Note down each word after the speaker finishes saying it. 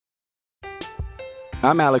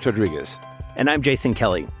I'm Alex Rodriguez. And I'm Jason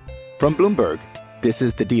Kelly. From Bloomberg, this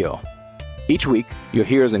is The Deal. Each week, you'll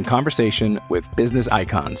hear us in conversation with business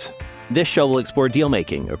icons. This show will explore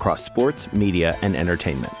deal-making across sports, media, and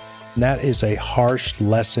entertainment. That is a harsh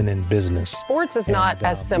lesson in business. Sports is not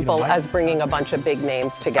as simple as bringing a bunch of big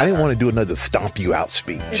names together. I didn't want to do another stomp you out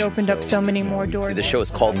speech. It opened up so many more doors. The show is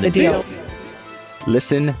called The Deal.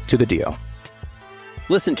 Listen to The Deal.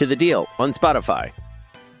 Listen to The Deal on Spotify.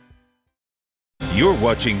 You're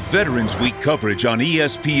watching Veterans Week coverage on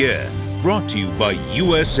ESPN, brought to you by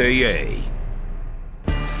USAA.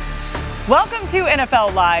 Welcome to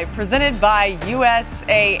NFL Live, presented by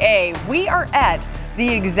USAA. We are at the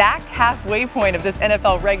exact halfway point of this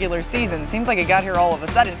NFL regular season. Seems like it got here all of a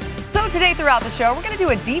sudden. So today throughout the show, we're going to do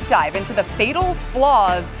a deep dive into the fatal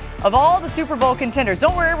flaws of all the Super Bowl contenders.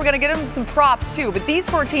 Don't worry, we're going to get them some props too. But these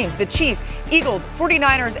four teams, the Chiefs, Eagles,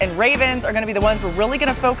 49ers, and Ravens, are going to be the ones we're really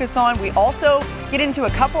going to focus on. We also get into a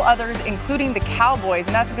couple others, including the Cowboys.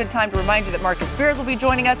 And that's a good time to remind you that Marcus Spears will be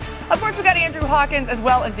joining us. Of course, we've got Andrew Hawkins as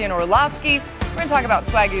well as Dan Orlovsky. We're going to talk about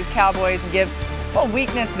Swagyu's Cowboys and give a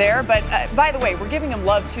weakness there. But by the way, we're giving them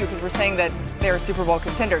love too because we're saying that they're Super Bowl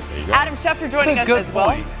contenders. Adam Schefter joining us as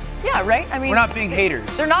well. Yeah, right? I mean, we're not being haters.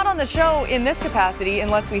 They're not on the show in this capacity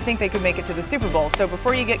unless we think they could make it to the Super Bowl. So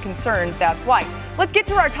before you get concerned, that's why. Let's get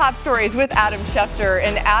to our top stories with Adam Schefter.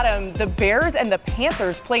 And Adam, the Bears and the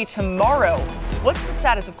Panthers play tomorrow. What's the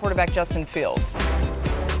status of quarterback Justin Fields?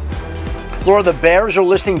 Laura, the Bears are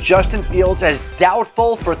listing Justin Fields as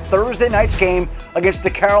doubtful for Thursday night's game against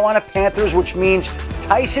the Carolina Panthers, which means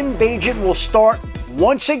Tyson Bagent will start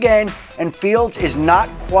once again, and Fields is not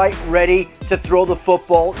quite ready to throw the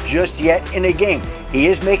football just yet in a game. He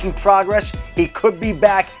is making progress. He could be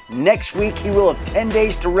back next week. He will have 10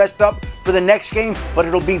 days to rest up for the next game, but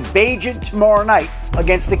it'll be Bagent tomorrow night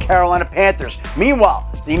against the Carolina Panthers. Meanwhile,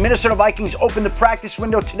 the Minnesota Vikings opened the practice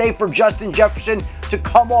window today for Justin Jefferson to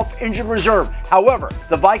come off injured reserve. However,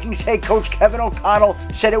 the Vikings head coach Kevin O'Connell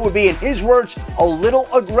said it would be, in his words, a little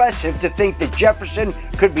aggressive to think that Jefferson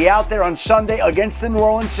could be out there on Sunday against the New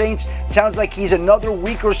Orleans Saints. Sounds like he's another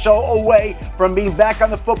week or so away from being back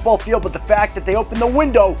on the football field, but the fact that they opened the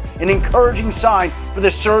window, an encouraging sign for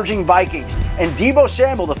the surging Vikings. And Deebo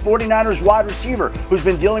Samuel, the 49ers wide receiver, who's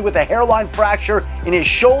been dealing with a hairline fracture in his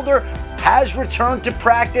shoulder, has returned to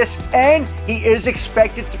practice, and he is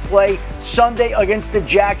expected to play Sunday against the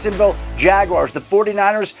Jacksonville Jaguars. The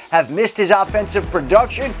 49ers have missed his offensive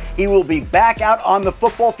production. He will be back out on the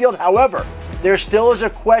football field. However, there still is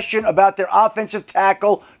a question about their offensive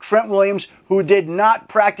tackle, Trent Williams, who did not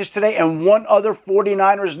practice today. And one other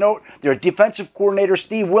 49ers note, their defensive coordinator,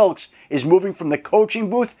 Steve Wilks, is moving from the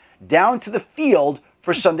coaching booth down to the field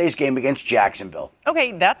for Sunday's game against Jacksonville.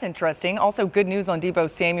 Okay, that's interesting. Also, good news on Deebo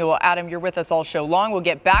Samuel. Adam, you're with us all show long. We'll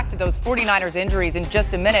get back to those 49ers injuries in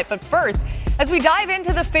just a minute. But first, as we dive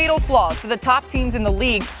into the fatal flaws for the top teams in the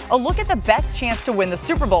league, a look at the best chance to win the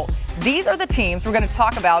Super Bowl. These are the teams we're going to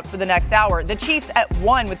talk about for the next hour. The Chiefs at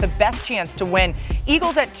 1 with the best chance to win.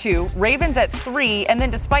 Eagles at 2, Ravens at 3, and then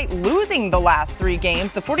despite losing the last 3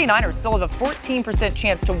 games, the 49ers still have a 14%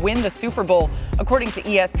 chance to win the Super Bowl, according to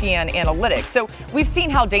ESPN Analytics. So we've seen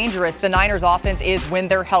how dangerous the Niners offense is when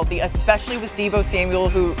they're healthy, especially with Deebo Samuel,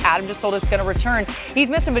 who Adam just told us is going to return. He's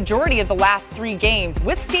missed a majority of the last 3 games.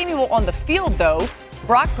 With Samuel on the field, though,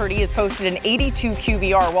 Brock Purdy has posted an 82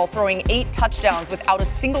 QBR while throwing 8 touchdowns without a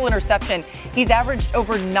single interception. He's averaged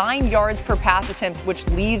over 9 yards per pass attempt, which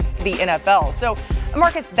leads the NFL. So,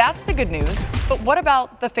 Marcus, that's the good news. But what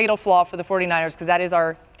about the fatal flaw for the 49ers? Because that is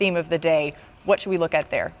our theme of the day. What should we look at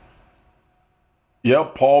there?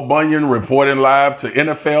 Yep, Paul Bunyan reporting live to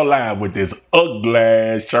NFL Live with this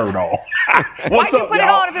ugly shirt on. Why'd you put it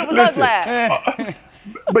on if it was ugly?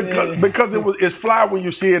 Because it's fly when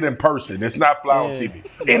you see it in person. It's not fly on TV.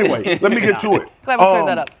 Anyway, let me get to it. Glad we cleared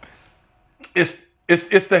that up.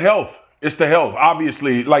 It's the health. It's the health.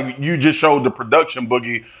 Obviously, like you just showed the production,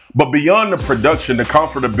 Boogie. But beyond the production, the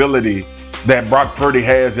comfortability that Brock Purdy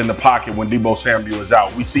has in the pocket when Deebo Samuel is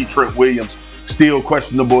out. We see Trent Williams still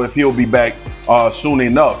questionable if he'll be back soon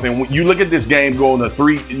enough. And when you look at this game going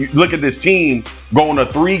you look at this team going a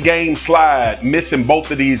 3-game slide, missing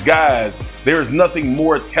both of these guys, there is nothing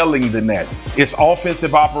more telling than that. It's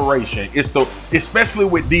offensive operation. Especially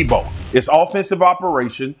with Deebo, it's offensive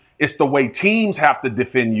operation. It's the way teams have to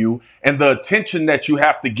defend you and the attention that you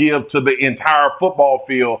have to give to the entire football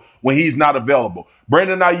field when he's not available.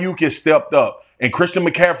 Brandon Ayuk has stepped up. And Christian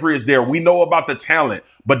McCaffrey is there. We know about the talent.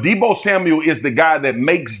 But Deebo Samuel is the guy that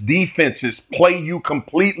makes defenses play you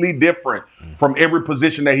completely different from every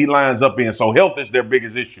position that he lines up in. So health is their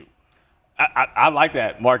biggest issue. I like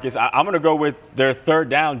that, Marcus. I'm going to go with their third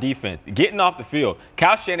down defense, getting off the field.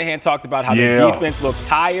 Kyle Shanahan talked about how their defense looked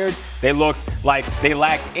tired. They looked like they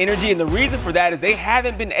lacked energy. And the reason for that is they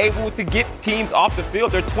haven't been able to get teams off the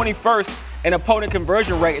field. They're 21st in opponent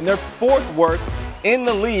conversion rate, and they're 4th worst in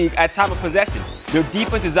the league at time of possession. Their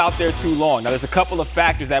defense is out there too long. Now, there's a couple of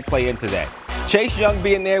factors that play into that. Chase Young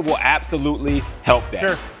being there will absolutely help that.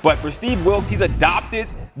 Sure. But for Steve Wilks, he's adopted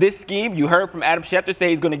this scheme. You heard from Adam Schefter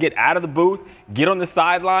say he's going to get out of the booth, get on the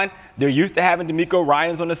sideline. They're used to having DeMeco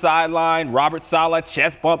Ryans on the sideline, Robert Saleh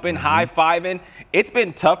chest bumping, high-fiving. It's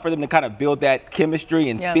been tough for them to kind of build that chemistry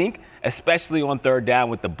and sync, especially on third down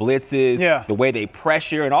with the blitzes, the way they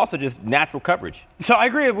pressure, and also just natural coverage. So I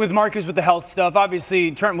agree with Marcus with the health stuff.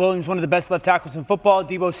 Obviously, Trent Williams, one of the best left tackles in football.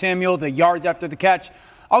 Deebo Samuel, the yards after the catch.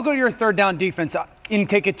 I'll go to your third down defense and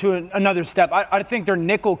take it to another step. I think their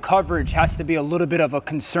nickel coverage has to be a little bit of a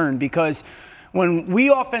concern because when we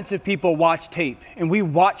offensive people watch tape and we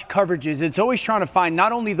watch coverages, it's always trying to find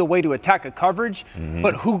not only the way to attack a coverage,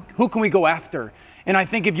 but who can we go after? And I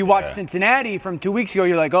think if you watch Cincinnati from 2 weeks ago,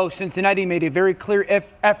 you're like, oh, Cincinnati made a very clear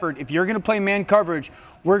effort. If you're going to play man coverage,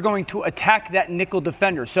 we're going to attack that nickel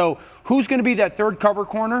defender. So who's going to be that third cover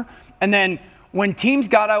corner? And then when teams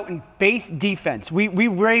got out in base defense, we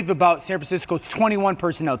raved about San Francisco's 21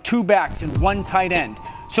 personnel, 2 backs and 1 tight end.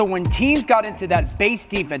 So when teams got into that base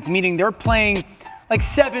defense, meaning they're playing like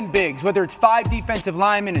 7 bigs, whether it's 5 defensive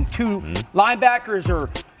linemen and 2 linebackers or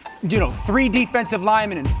 3 defensive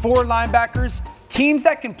linemen and 4 linebackers, teams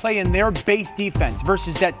that can play in their base defense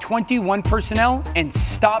versus that 21 personnel and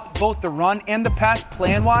stop both the run and the pass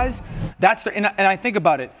plan-wise, and I think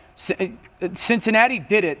about it. Cincinnati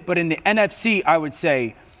did it, but in the NFC, I would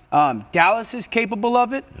say Dallas is capable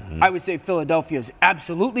of it. I would say Philadelphia is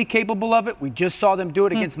absolutely capable of it. We just saw them do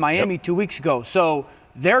it against Miami 2 weeks ago. So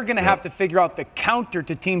they're going to have to figure out the counter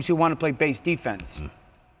to teams who want to play base defense.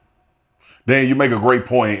 Dan, you make a great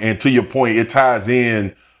point, and to your point, it ties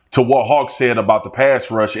in to what Hawk said about the pass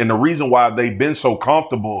rush, and the reason why they've been so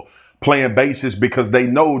comfortable playing bases because they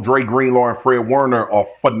know Dre Greenlaw and Fred Warner are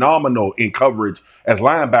phenomenal in coverage as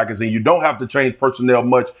linebackers, and you don't have to change personnel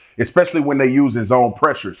much, especially when they use his own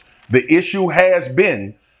pressures. The issue has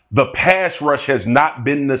been the pass rush has not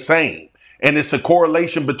been the same, and it's a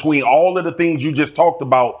correlation between all of the things you just talked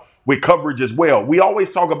about with coverage as well. We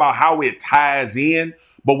always talk about how it ties in,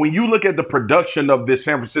 but when you look at the production of this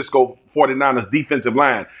San Francisco 49ers defensive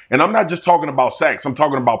line, and I'm not just talking about sacks, I'm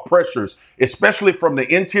talking about pressures, especially from the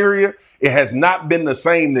interior, it has not been the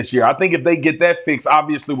same this year. I think if they get that fixed,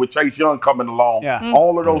 obviously with Chase Young coming along,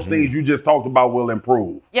 all of those things you just talked about will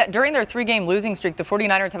improve. Yeah, during their 3-game losing streak, the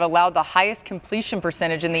 49ers have allowed the highest completion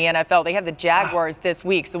percentage in the NFL. They have the Jaguars this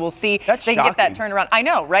week, so we'll see if they can get that turned around. I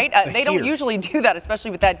know, right? They don't usually do that,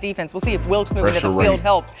 especially with that defense. We'll see if Wilks moving to the field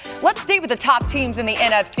helps. Let's stay with the top teams in the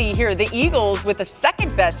NFC here. The Eagles with the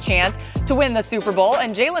second best chance to win the Super Bowl,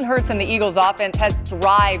 and Jalen Hurts and the Eagles offense has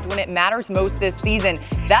thrived when it matters most this season.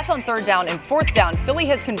 That's on third down and fourth down. Philly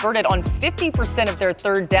has converted on 50% of their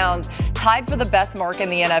third downs, tied for the best mark in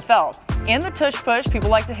the NFL. In the tush push, people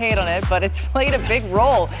like to hate on it, but it's played a big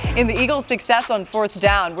role in the Eagles' success on fourth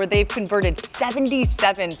down, where they've converted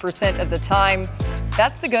 77% of the time.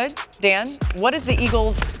 That's the good. Dan, what is the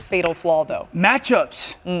Eagles' fatal flaw, though?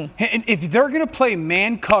 Matchups. And if they're going to play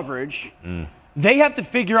man coverage, they have to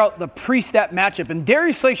figure out the pre-snap matchup. And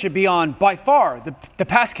Darius Slay should be on, by far, the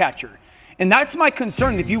pass catcher. And that's my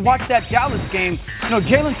concern. If you watch that Dallas game,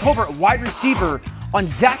 Jalen Tolbert, wide receiver, on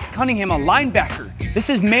Zach Cunningham, a linebacker. This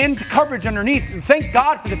is man coverage underneath. Thank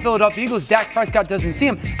God for the Philadelphia Eagles. Dak Prescott doesn't see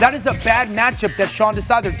him. That is a bad matchup that Sean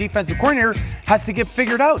Desai, their defensive coordinator, has to get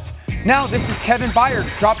figured out. Now, this is Kevin Byard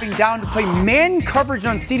dropping down to play man coverage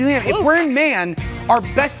on CeeDee Lamb. If we're in man, our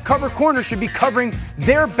best cover corner should be covering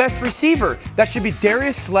their best receiver. That should be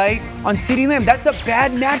Darius Slay on CeeDee Lamb. That's a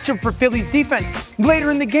bad matchup for Philly's defense. Later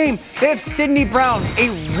in the game, they have Sidney Brown, a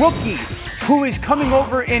rookie, who is coming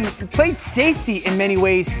over and played safety in many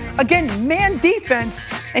ways. Again, man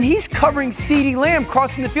defense, and he's covering CeeDee Lamb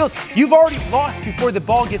crossing the field. You've already lost before the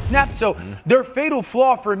ball gets snapped. So their fatal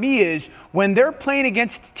flaw for me is when they're playing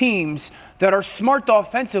against teams that are smart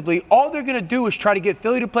offensively, all they're going to do is try to get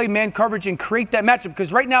Philly to play man coverage and create that matchup.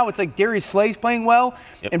 Because right now it's like Darius Slay's playing well,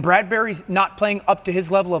 and Bradbury's not playing up to his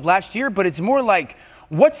level of last year. But it's more like,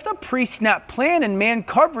 what's the pre-snap plan in man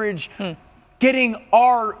coverage getting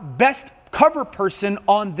our best cover person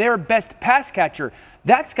on their best pass catcher?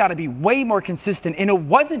 That's got to be way more consistent. And it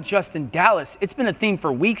wasn't just in Dallas. It's been a theme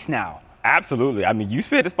for weeks now. Absolutely. I mean, you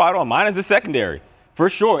spit the spot on. Mine is the secondary. For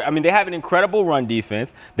sure. I mean, they have an incredible run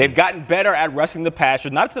defense. They've gotten better at rushing the passer,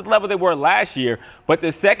 not to the level they were last year, but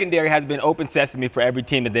the secondary has been open sesame for every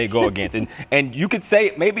team that they go against. And you could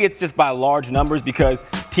say maybe it's just by large numbers because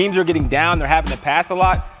teams are getting down, they're having to pass a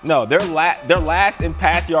lot. No, they're last in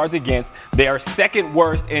pass yards against. They are second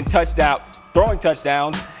worst in throwing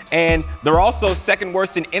touchdowns, and they're also second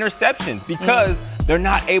worst in interceptions because they're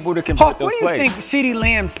not able to convert those plays. What do you think CeeDee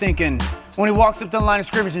Lamb's thinking when he walks up to the line of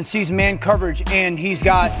scrimmage and sees man coverage and he's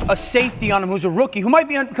got a safety on him who's a rookie, who might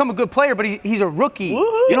become a good player, but he's a rookie?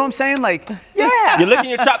 Woo-hoo. You know what I'm saying? Like, yeah. You're licking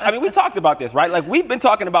your chops. I mean, we talked about this, right? Like, we've been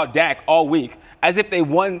talking about Dak all week as if they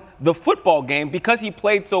won the football game because he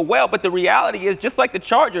played so well. But the reality is, just like the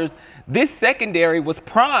Chargers, this secondary was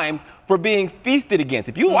primed for being feasted against.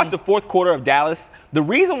 If you watch the fourth quarter of Dallas, the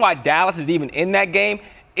reason why Dallas is even in that game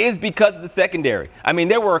is because of the secondary. I mean,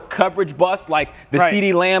 there were coverage busts like the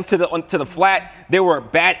CeeDee Lamb to the flat. There were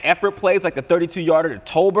bad effort plays like the 32-yarder to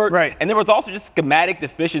Tolbert. Right. And there was also just schematic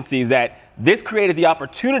deficiencies that this created the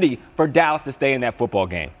opportunity for Dallas to stay in that football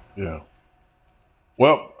game. Yeah.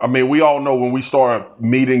 Well, I mean, we all know when we start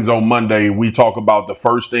meetings on Monday, we talk about the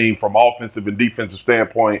first thing from offensive and defensive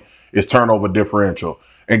standpoint is turnover differential.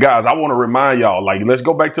 And guys, I want to remind y'all, like, let's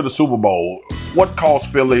go back to the Super Bowl. What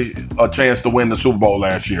cost Philly a chance to win the Super Bowl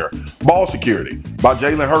last year? Ball security by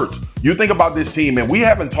Jalen Hurts. You think about this team, and we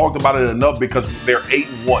haven't talked about it enough because they're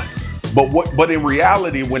 8-1. But in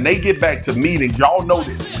reality, when they get back to meetings, y'all know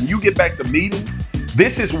this. When you get back to meetings,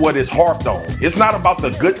 this is what is harped on. It's not about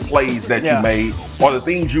the good plays that you made or the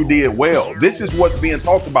things you did well. This is what's being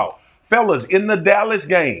talked about. Fellas, in the Dallas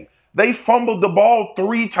game, they fumbled the ball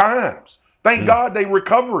 3 times. Thank God they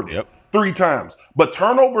recovered it 3 times. But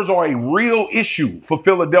turnovers are a real issue for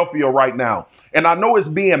Philadelphia right now. And I know it's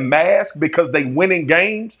being masked because they winning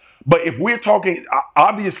games. But if we're talking,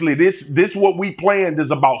 obviously, this what we planned is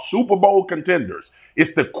about Super Bowl contenders.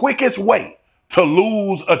 It's the quickest way to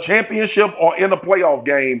lose a championship or in a playoff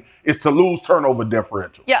game is to lose turnover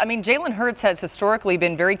differential. Yeah, I mean, Jalen Hurts has historically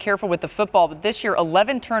been very careful with the football, but this year,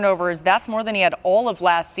 11 turnovers. That's more than he had all of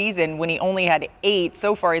last season when he only had 8.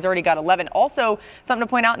 So far, he's already got 11. Also, something to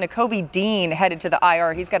point out, Nakobe Dean headed to the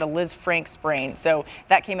IR. He's got a Liz Frank sprain, so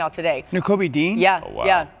that came out today. Nakobe Dean? Yeah,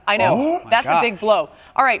 yeah, I know. That's a big blow.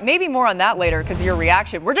 All right, maybe more on that later because of your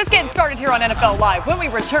reaction. We're just getting started here on NFL Live. When we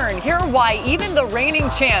return, hear why even the reigning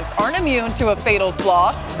champs aren't immune to a fatal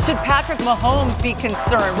flaw. Should Patrick Mahomes be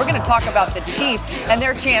concerned? We're going to talk about the Chiefs and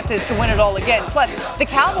their chances to win it all again. Plus, the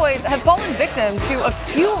Cowboys have fallen victim to a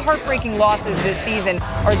few heartbreaking losses this season.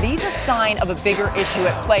 Are these a sign of a bigger issue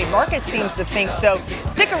at play? Marcus seems to think so.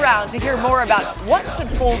 Stick around to hear more about what could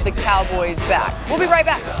hold the Cowboys back. We'll be right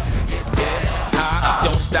back.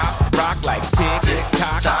 Don't stop, rock like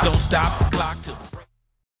tick-tock. Don't stop the clock.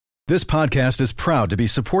 This podcast is proud to be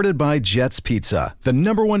supported by Jets Pizza, the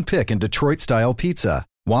 #1 pick in Detroit-style pizza.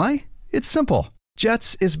 Why? It's simple.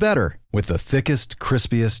 Jets is better. With the thickest,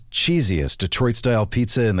 crispiest, cheesiest Detroit-style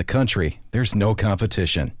pizza in the country, there's no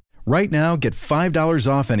competition. Right now, get $5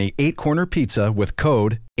 off any 8-corner pizza with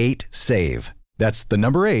code 8SAVE. That's the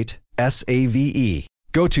number 8, S-A-V-E.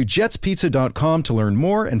 Go to jetspizza.com to learn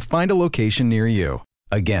more and find a location near you.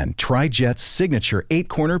 Again, try Jet's signature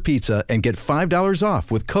 8-corner pizza and get $5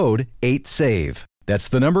 off with code 8SAVE. That's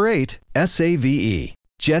the number 8, S-A-V-E.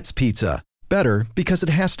 Jet's Pizza. Better because it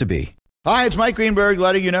has to be. Hi, it's Mike Greenberg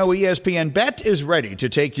letting you know ESPN Bet is ready to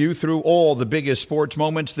take you through all the biggest sports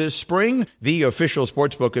moments this spring. The official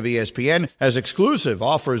sportsbook of ESPN has exclusive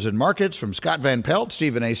offers and markets from Scott Van Pelt,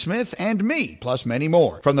 Stephen A. Smith, and me, plus many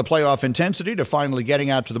more. From the playoff intensity to finally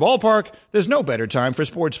getting out to the ballpark, there's no better time for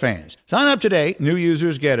sports fans. Sign up today. New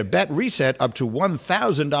users get a bet reset up to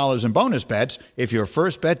 $1,000 in bonus bets if your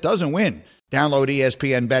first bet doesn't win. Download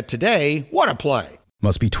ESPN Bet today. What a play.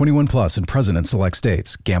 Must be 21 plus and present in select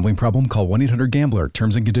states. Gambling problem? Call 1-800-GAMBLER.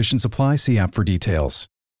 Terms and conditions apply. See app for details.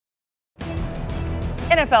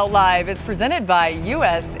 NFL Live is presented by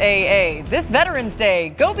USAA. This Veterans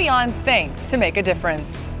Day, go beyond thanks to make a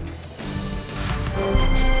difference.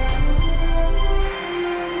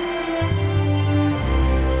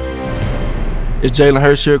 It's Jalen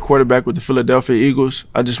Hurts here, quarterback with the Philadelphia Eagles.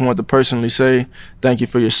 I just want to personally say thank you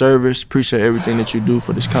for your service. Appreciate everything that you do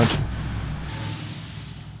for this country.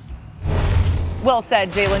 Well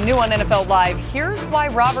said, Jalen. New on NFL Live. Here's why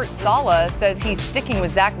Robert Saleh says he's sticking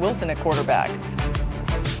with Zach Wilson at quarterback.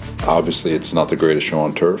 Obviously, it's not the greatest show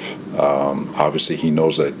on turf. Obviously, he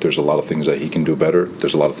knows that there's a lot of things that he can do better.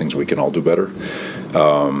 There's a lot of things we can all do better.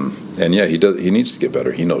 And yeah, he needs to get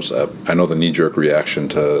better. He knows that. I know the knee-jerk reaction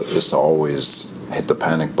is to always hit the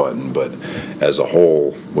panic button. But as a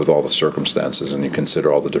whole, with all the circumstances, and you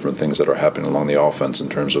consider all the different things that are happening along the offense in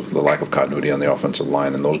terms of the lack of continuity on the offensive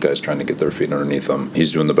line and those guys trying to get their feet underneath them,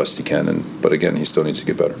 he's doing the best he can. But again, he still needs to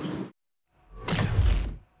get better.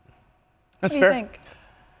 That's fair. fair. Think?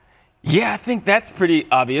 Yeah, I think that's pretty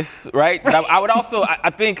obvious, right? But I would also, I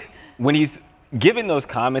think when he's giving those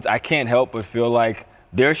comments, I can't help but feel like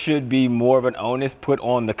there should be more of an onus put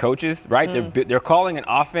on the coaches, right? They're calling an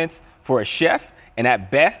offense for a chef, and at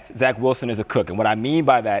best, Zach Wilson is a cook. And what I mean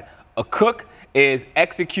by that, a cook is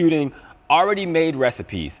executing already made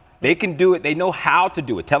recipes. They can do it. They know how to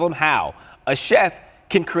do it. Tell them how. A chef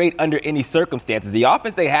can create under any circumstances. The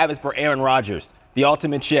offense they have is for Aaron Rodgers, the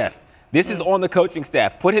ultimate chef. This is on the coaching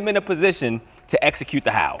staff. Put him in a position to execute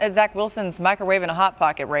the how. Zach Wilson's microwaving a hot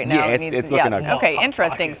pocket right now. Yeah, it's looking ugly. Okay,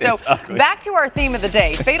 interesting. So ugly. back to our theme of the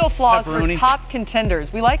day, fatal flaws for top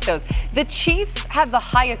contenders. We like those. The Chiefs have the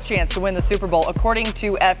highest chance to win the Super Bowl according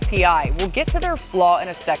to FPI. We'll get to their flaw in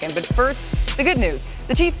a second, but first, the good news.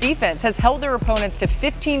 The Chiefs defense has held their opponents to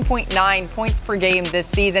 15.9 points per game this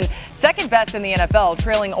season, second best in the NFL,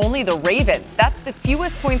 trailing only the Ravens. That's the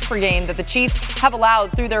fewest points per game that the Chiefs have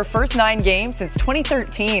allowed through their first 9 games since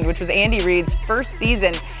 2013, which was Andy Reid's first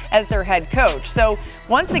season as their head coach. So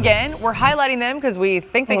once again, we're highlighting them because we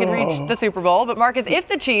think they can reach the Super Bowl. But Marcus, if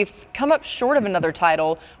the Chiefs come up short of another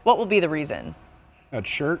title, what will be the reason? That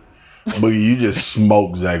shirt. Boogie, you just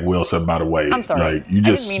smoked Zach Wilson, by the way. I'm sorry. Like, you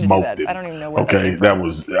just smoked him. I don't even know where Okay, that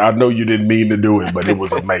was, I know you didn't mean to do it, but it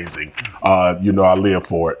was amazing. I live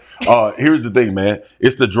for it. Here's the thing, man.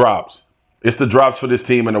 It's the drops. It's the drops for this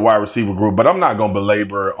team and the wide receiver group, but I'm not going to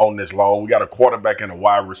belabor on this long. We got a quarterback and a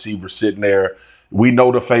wide receiver sitting there. We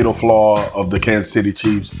know the fatal flaw of the Kansas City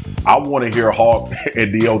Chiefs. I want to hear Hawk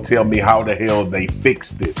and Dio tell me how the hell they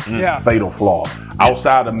fixed this fatal flaw.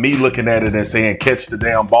 Outside of me looking at it and saying, catch the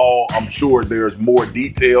damn ball, I'm sure there's more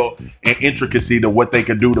detail and intricacy to what they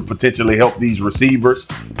could do to potentially help these receivers.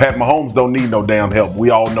 Pat Mahomes don't need no damn help. We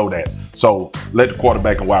all know that. So let the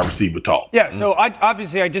quarterback and wide receiver talk. Yeah, so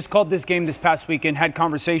I just called this game this past weekend, had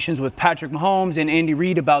conversations with Patrick Mahomes and Andy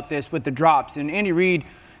Reid about this with the drops. And Andy Reid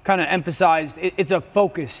kind of emphasized it's a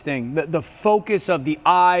focus thing, the focus of the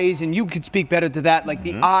eyes, and you could speak better to that, like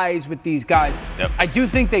the eyes with these guys. Yep. I do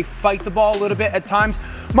think they fight the ball a little bit at times.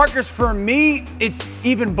 Marcus, for me, it's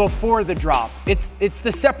even before the drop. It's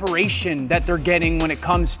the separation that they're getting when it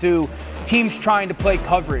comes to teams trying to play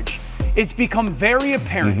coverage. It's become very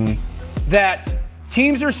apparent that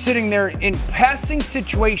teams are sitting there in passing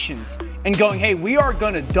situations and going, hey, we are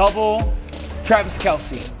going to double Travis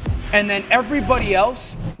Kelce. And then everybody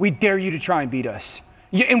else, we dare you to try and beat us.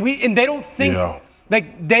 And they don't think,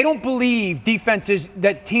 like, they don't believe defenses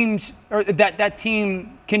that teams or that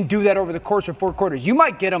team can do that over the course of 4 quarters. You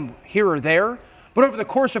might get them here or there, but over the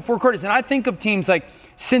course of 4 quarters. And I think of teams like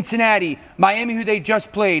Cincinnati, Miami, who they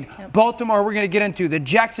just played, Baltimore, we're going to get into, the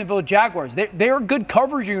Jacksonville Jaguars. They are good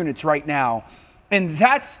coverage units right now. And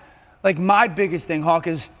that's like my biggest thing, Hawk,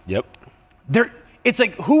 is it's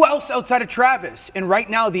like, who else outside of Travis? And right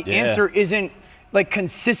now the answer isn't like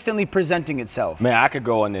consistently presenting itself. Man, I could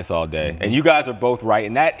go on this all day. And you guys are both right.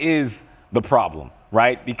 And that is the problem,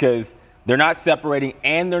 right? Because they're not separating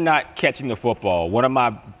and they're not catching the football. One of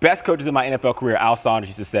my best coaches in my NFL career, Al Saunders,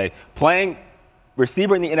 used to say, playing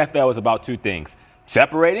receiver in the NFL is about 2 things.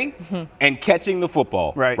 Separating and catching the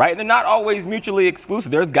football. Right. And they're not always mutually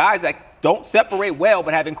exclusive. There's guys that don't separate well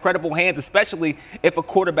but have incredible hands, especially if a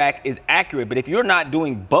quarterback is accurate. But if you're not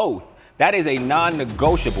doing both, that is a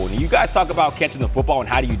non-negotiable. And you guys talk about catching the football and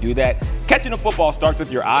how do you do that? Catching the football starts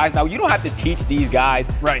with your eyes. Now, you don't have to teach these guys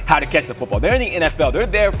how to catch the football. They're in the NFL. They're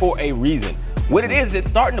there for a reason. What it is, it's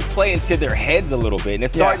starting to play into their heads a little bit, and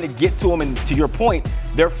it's starting to get to them. And to your point,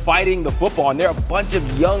 they're fighting the football, and they're a bunch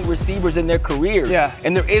of young receivers in their careers.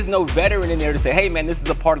 And there is no veteran in there to say, hey, man, this is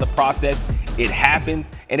a part of the process. It happens.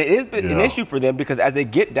 And it has been an issue for them because as they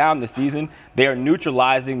get down the season, they are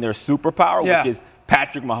neutralizing their superpower, which is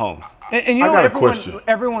Patrick Mahomes. And you know,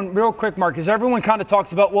 everyone, real quick, Marcus, everyone kind of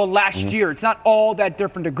talks about, well, last year, it's not all that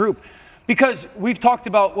different a group. Because we've talked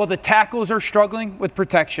about, well, the tackles are struggling with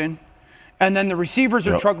protection, and then the receivers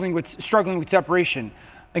are struggling with separation.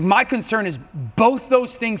 Like, my concern is both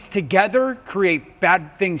those things together create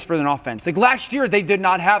bad things for an offense. Like, last year, they did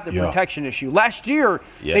not have the protection issue. Last year,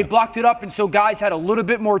 they blocked it up, and so guys had a little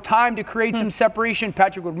bit more time to create some separation.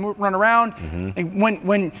 Patrick would run around. And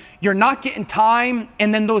when you're not getting time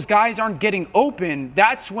and then those guys aren't getting open,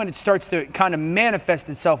 that's when it starts to kind of manifest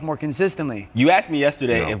itself more consistently. You asked me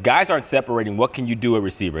yesterday, if guys aren't separating, what can you do a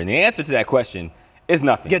receiver? And the answer to that question is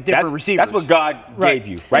nothing. Get different receivers. That's what God gave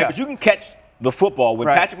you, right? But you can catch the football. When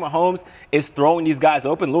Patrick Mahomes is throwing these guys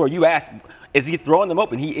open, Laura, you asked, is he throwing them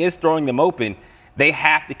open? He is throwing them open. They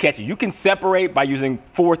have to catch it. You can separate by using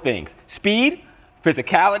 4 things: speed,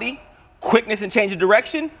 physicality, quickness and change of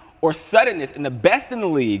direction, or suddenness. And the best in the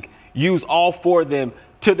league use all 4 of them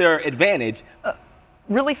to their advantage.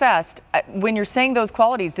 Really fast, when you're saying those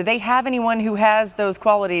qualities, do they have anyone who has those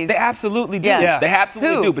qualities? They absolutely do. Yeah. They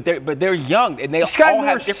absolutely do. But they're young, and they all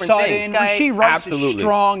have different things. Rasheed Rice is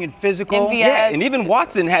strong and physical. MVS. Yeah, and even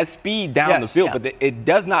Watson has speed down the field, but it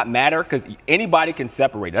does not matter because anybody can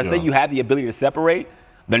separate. Let's say you have the ability to separate.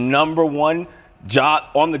 The number 1 job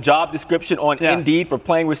on the job description on Indeed for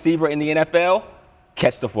playing receiver in the NFL,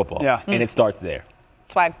 catch the football. Yeah. And it starts there.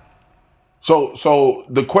 Swag. So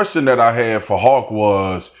the question that I had for Hawk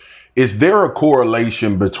was, is there a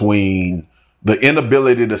correlation between the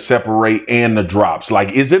inability to separate and the drops?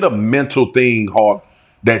 Like, is it a mental thing, Hawk,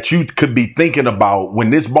 that you could be thinking about when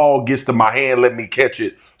this ball gets to my hand, let me catch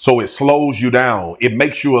it, so it slows you down? It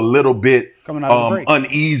makes you a little bit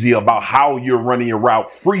uneasy about how you're running your route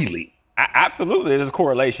freely. Absolutely, there's a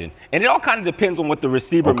correlation. And it all kind of depends on what the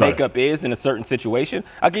receiver makeup is in a certain situation.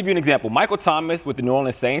 I'll give you an example. Michael Thomas with the New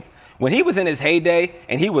Orleans Saints, when he was in his heyday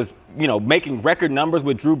and he was, making record numbers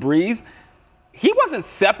with Drew Brees, he wasn't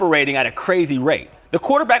separating at a crazy rate. The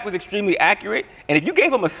quarterback was extremely accurate, and if you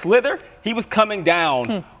gave him a slither, he was coming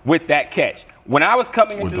down with that catch. When I was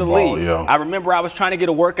coming into the league, I remember I was trying to get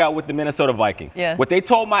a workout with the Minnesota Vikings. Yeah. What they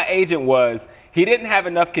told my agent was he didn't have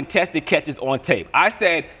enough contested catches on tape. I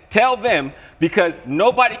said, tell them, because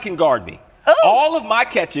nobody can guard me. Oh. All of my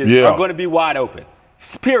catches are going to be wide open.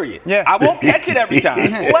 Period. Yeah. I won't catch it every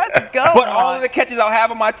time. Let's go. But all of the catches I'll have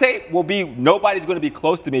on my tape will be nobody's going to be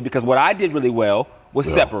close to me, because what I did really well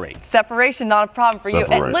was separate. Separation, not a problem for you.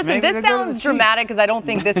 And listen, this sounds dramatic because I don't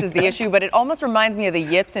think this is the issue, but it almost reminds me of the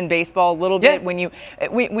yips in baseball a little bit. When you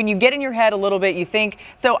get in your head a little bit, you think,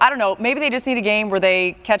 so I don't know, maybe they just need a game where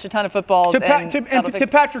they catch a ton of footballs. To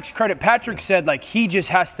Patrick's credit, Patrick said he just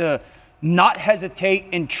has to not hesitate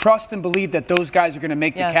and trust and believe that those guys are going to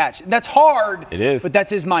make the catch. That's hard. It is. But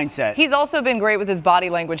that's his mindset. He's also been great with his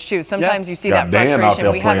body language, too. Sometimes you see that frustration. Out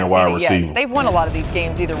there we playing haven't wide seen it receiver. yet. They've won a lot of these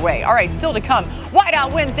games either way. All right, still to come.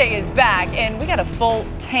 Whiteout Wednesday is back, and we got a full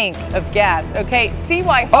tank of gas. Okay, see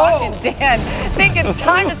why Hawk and Dan think it's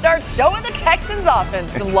time to start showing the Texans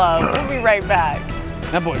offense some love. We'll be right back.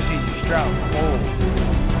 That boy C.J. Stroud.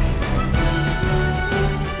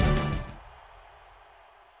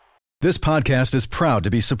 This podcast is proud to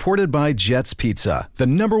be supported by Jets Pizza, the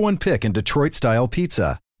 #1 pick in Detroit-style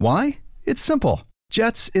pizza. Why? It's simple.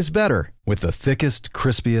 Jets is better. With the thickest,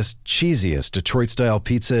 crispiest, cheesiest Detroit-style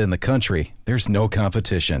pizza in the country, there's no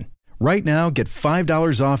competition. Right now, get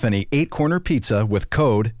 $5 off any 8-corner pizza with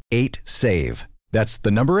code 8SAVE. That's the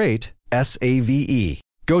number 8, S-A-V-E.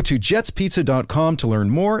 Go to jetspizza.com to learn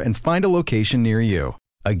more and find a location near you.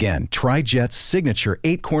 Again, try Jet's signature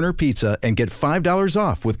 8-corner pizza and get $5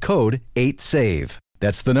 off with code 8SAVE.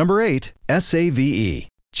 That's the number 8, S-A-V-E.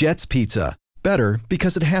 Jet's Pizza. Better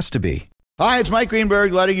because it has to be. Hi, it's Mike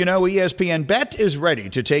Greenberg letting you know ESPN Bet is ready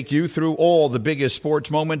to take you through all the biggest sports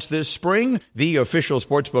moments this spring. The official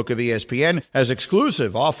sportsbook of ESPN has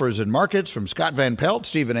exclusive offers and markets from Scott Van Pelt,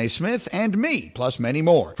 Stephen A. Smith, and me, plus many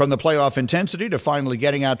more. From the playoff intensity to finally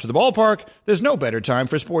getting out to the ballpark, there's no better time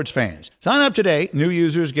for sports fans. Sign up today. New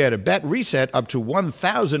users get a bet reset up to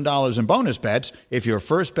 $1,000 in bonus bets if your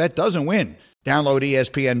first bet doesn't win. Download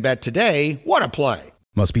ESPN Bet today. What a play.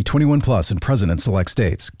 Must be 21 plus and present in select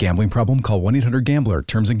states. Gambling problem? Call 1-800-GAMBLER.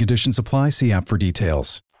 Terms and conditions apply. See app for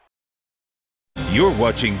details. You're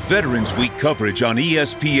watching Veterans Week coverage on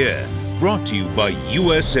ESPN, brought to you by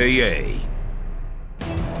USAA.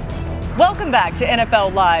 Welcome back to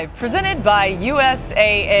NFL Live, presented by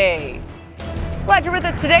USAA. Glad you're with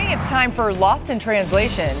us today. It's time for Lost in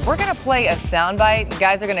Translation. We're going to play a soundbite. The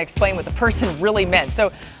guys are going to explain what the person really meant.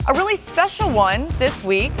 So a really special one this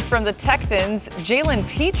week from the Texans, Jalen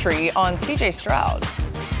Petrie on C.J. Stroud.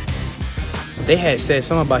 They had said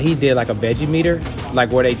something about he did like a veggie meter,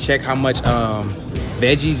 like where they check how much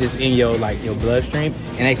veggies is in your bloodstream,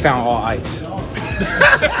 and they found all ice.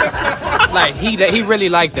 Like he really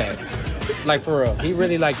liked that. Like for real, he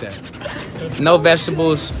really liked that. No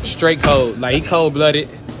vegetables, straight cold. Like he cold-blooded,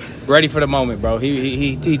 ready for the moment, bro.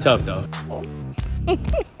 He tough though.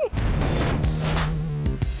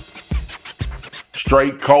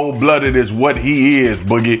 Straight cold-blooded is what he is,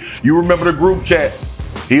 Boogie. You remember the group chat?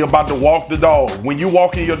 He about to walk the dog. When you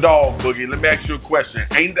walking your dog, Boogie, let me ask you a question.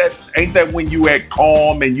 Ain't that when you at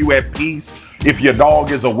calm and you at peace? If your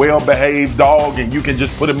dog is a well-behaved dog and you can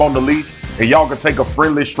just put him on the leash and y'all can take a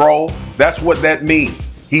friendly stroll? That's what that means.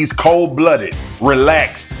 He's cold-blooded,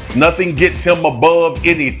 relaxed, Nothing gets him above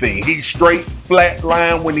anything. He's straight, flat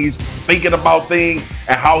line when he's thinking about things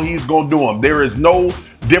and how he's going to do them. There is no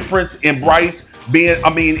difference in Bryce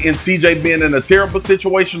in CJ being in a terrible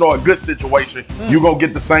situation or a good situation. You're going to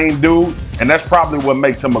get the same dude, and that's probably what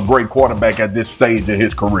makes him a great quarterback at this stage in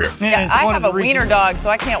his career. Yeah, I have a wiener dog, so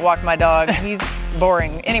I can't walk my dog. He's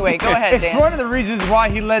boring. Anyway, go ahead, Dan. It's one of the reasons why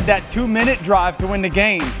he led that 2-minute drive to win the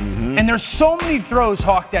game. And there's so many throws,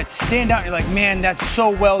 Hawk, that stand out. You're like, man, that's so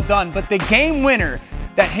well done. But the game winner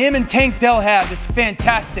that him and Tank Dell have is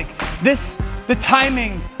fantastic. The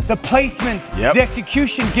timing, the placement, the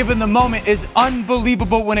execution given the moment is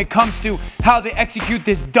unbelievable when it comes to how they execute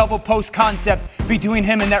this double post concept between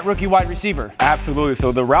him and that rookie wide receiver. Absolutely.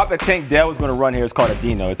 So the route that Tank Dell is going to run here is called a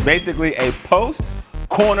Dino. It's basically a post,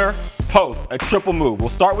 corner, post, a triple move. We'll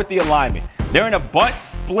start with the alignment. They're in a bunt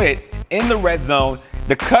split in the red zone.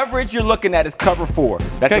 The coverage you're looking at is cover 4.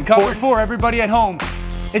 That's okay, cover 4, everybody at home.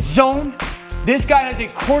 It's zone. This guy has a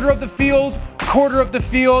quarter of the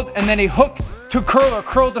field, and then a hook to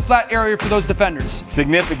curl the flat area for those defenders.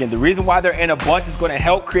 Significant. The reason why they're in a bunch is going to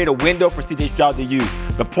help create a window for C.J. Stroud to use.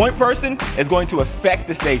 The point person is going to affect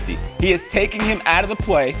the safety. He is taking him out of the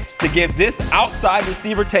play to give this outside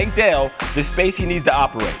receiver, Tank Dell, the space he needs to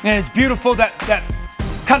operate. And it's beautiful that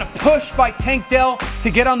kind of push by Tank Dell to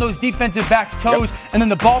get on those defensive backs' toes, and then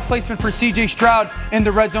the ball placement for C.J. Stroud in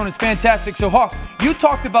the red zone is fantastic. So, Hawk, you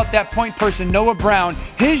talked about that point person, Noah Brown.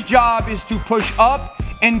 His job is to push up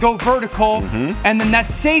and go vertical, and then that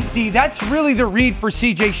safety, that's really the read for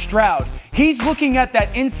C.J. Stroud. He's looking at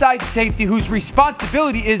that inside safety whose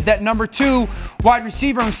responsibility is that number 2 wide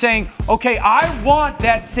receiver and saying, okay, I want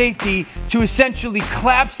that safety to essentially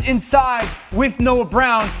collapse inside with Noah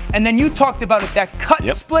Brown. And then you talked about it, that cut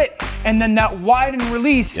split and then that wide and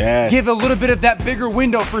release give a little bit of that bigger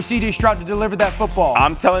window for C.J. Stroud to deliver that football.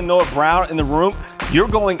 I'm telling Noah Brown in the room, you're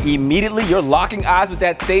going immediately, you're locking eyes with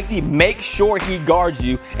that safety, make sure he guards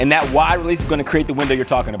you, and that wide release is going to create the window you're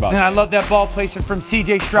talking about. And I love that ball placement from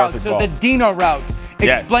C.J. Stroud. So the Dino route.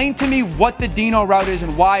 Explain to me what the Dino route is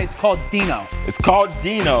and why it's called Dino. It's called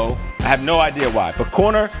Dino. I have no idea why. But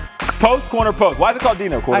corner, post. Why is it called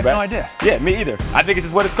Dino, quarterback? I have no idea. Yeah, me either. I think it's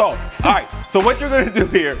just what it's called. All right, so what you're going to do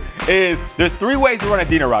here is there's 3 ways to run a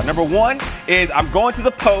Dino route. Number 1 is I'm going to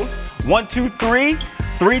the post, 1, 2, 3.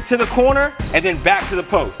 3 to the corner, and then back to the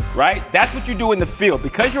post, right? That's what you do in the field.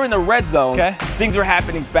 Because you're in the red zone, things are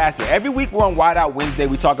happening faster. Every week we're on Wide Out Wednesday,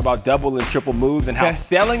 we talk about double and triple moves and how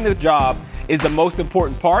selling the job is the most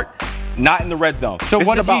important part, not in the red zone. So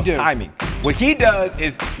what does he do? Timing. What he does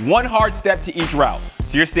is 1 hard step to each route.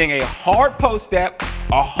 So you're seeing a hard post step,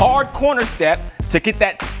 a hard corner step to get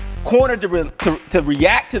that corner to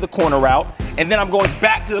react to the corner route, and then I'm going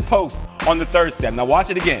back to the post on the 3rd step. Now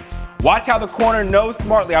watch it again. Watch how the corner knows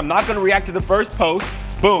smartly, I'm not going to react to the first post.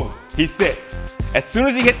 Boom, he sits. As soon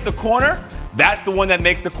as he hits the corner, that's the one that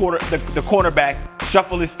makes the cornerback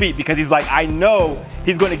shuffle his feet because he's like, I know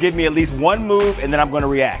he's going to give me at least 1 move and then I'm going to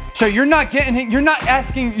react. So you're not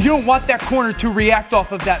asking, you don't want that corner to react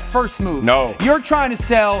off of that first move. No. You're trying to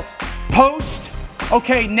sell post.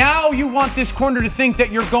 Okay, now you want this corner to think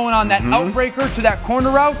that you're going on that outbreaker to that corner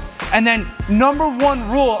route. And then number 1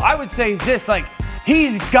 rule, I would say, is this, like,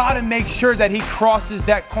 he's got to make sure that he crosses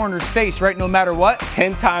that corner's face, right, no matter what.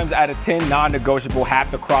 10 times out of 10, non-negotiable, have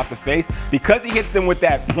to cross the face. Because he hits them with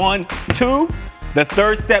that 1, 2, the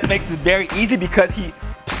 3rd step makes it very easy because he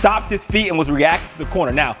stopped his feet and was reacting to the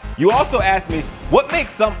corner. Now, you also asked me, what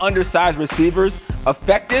makes some undersized receivers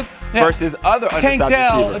effective versus other undersized receivers? Tank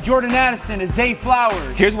Dell, Jordan Addison, Zay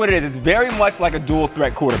Flowers. Here's what it is. It's very much like a dual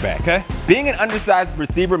threat quarterback. Okay. Being an undersized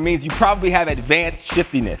receiver means you probably have advanced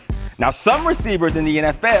shiftiness. Now, some receivers in the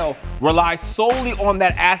NFL rely solely on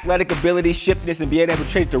that athletic ability, shiftiness, and being able to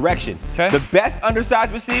change direction. Okay. The best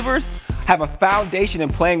undersized receivers have a foundation in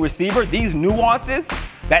playing receiver. These nuances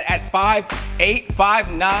that at 5'8",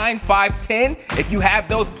 5'9", 5'10", if you have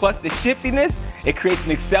those plus the shiftiness, it creates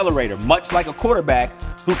an accelerator, much like a quarterback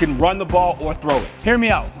who can run the ball or throw it. Hear me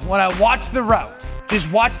out. When I watch the route,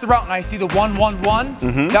 just watch the route and I see the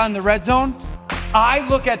 1-1-1 down in the red zone, I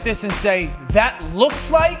look at this and say, that looks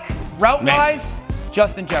like, route-wise,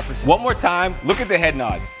 Justin Jefferson. One more time, look at the head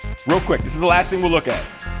nods. Real quick, this is the last thing we'll look at.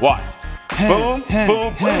 Watch. Boom,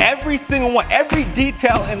 boom, boom. Every single one, every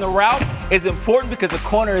detail in the route is important because the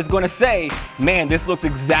corner is going to say, man, this looks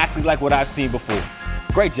exactly like what I've seen before.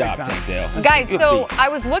 Great job, Tank Dell. Guys, so I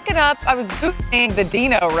was Googling the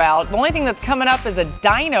Dino route. The only thing that's coming up is a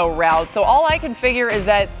Dino route. So all I can figure is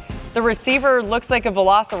that the receiver looks like a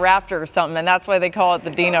velociraptor or something, and that's why they call it the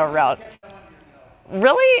Dino route.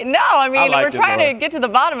 Really? No, I mean, we're trying to get to the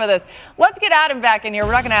bottom of this. Let's get Adam back in here.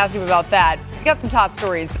 We're not going to ask him about that. We got some top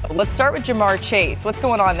stories. Let's start with Jamar Chase. What's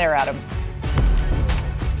going on there, Adam?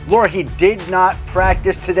 Laura, he did not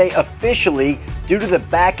practice today officially due to the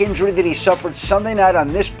back injury that he suffered Sunday night on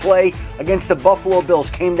this play against the Buffalo Bills.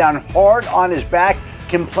 Came down hard on his back,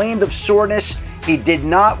 complained of soreness. He did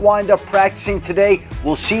not wind up practicing today.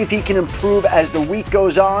 We'll see if he can improve as the week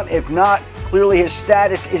goes on. If not, clearly his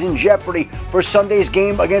status is in jeopardy for Sunday's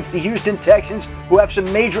game against the Houston Texans, who have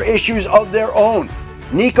some major issues of their own.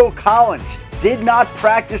 Nico Collins did not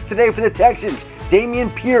practice today for the Texans.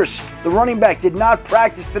 Dameon Pierce, the running back, did not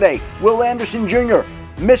practice today. Will Anderson Jr.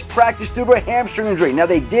 missed practice due to a hamstring injury. Now,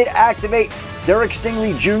 they did activate Derek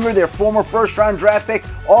Stingley Jr., their former first-round draft pick,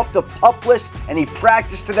 off the PUP list, and he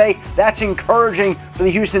practiced today. That's encouraging for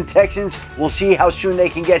the Houston Texans. We'll see how soon they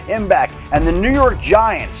can get him back. And the New York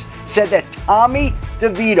Giants said that Tommy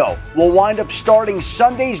DeVito will wind up starting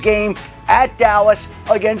Sunday's game at Dallas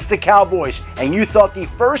against the Cowboys. And you thought the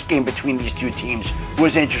first game between these two teams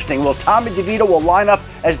was interesting. Well, Tommy DeVito will line up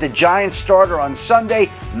as the Giants starter on Sunday.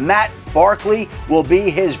 Matt Barkley will be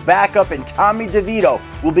his backup, and Tommy DeVito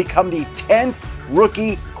will become the 10th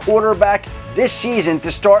rookie quarterback this season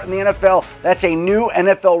to start in the NFL. That's a new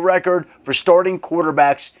NFL record for starting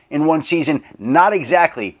quarterbacks in one season. Not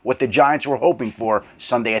exactly what the Giants were hoping for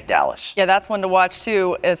Sunday at Dallas. Yeah, that's one to watch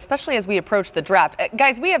too, especially as we approach the draft.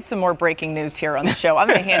 Guys, we have some more breaking news here on the show. I'm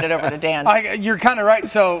going to hand it over to Dan. You're kind of right.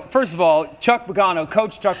 So, first of all, Coach Chuck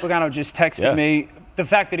Pagano just texted me. The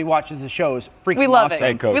fact that he watches the show is freaking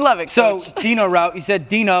awesome. We love it, So, Coach. Dino Route, he said,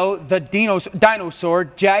 Dino, the dinosaur,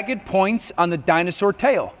 jagged points on the dinosaur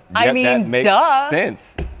tail. I mean, that makes duh.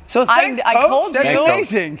 sense. So, thanks, I Coach. told That's you.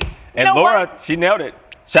 amazing. And Laura, she nailed it.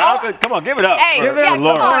 Shout out to, come on, give it up. Hey, for come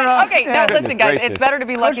Laura. on. Okay, now listen, Goodness guys, gracious. it's better to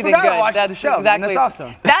be lucky than Coach Pagano good. watches That's the show, exactly. That's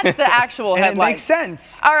awesome. That's the actual And headline. it makes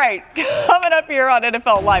sense. All right, coming up here on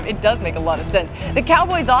NFL Live, it does make a lot of sense. The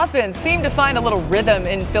Cowboys offense seemed to find a little rhythm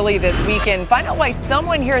in Philly this weekend. Find out why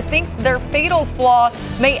someone here thinks their fatal flaw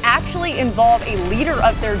may actually involve a leader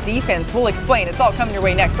of their defense. We'll explain. It's all coming your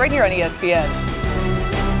way next, right here on ESPN.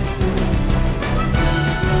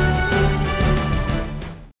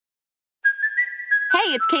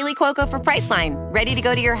 Hey, it's Kaylee Cuoco for Priceline. Ready to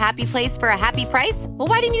go to your happy place for a happy price? Well,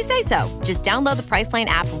 why didn't you say so? Just download the Priceline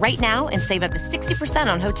app right now and save up to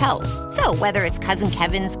 60% on hotels. So whether it's Cousin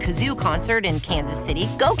Kevin's Kazoo Concert in Kansas City,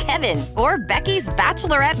 go Kevin, or Becky's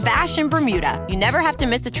Bachelorette Bash in Bermuda, you never have to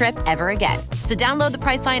miss a trip ever again. So download the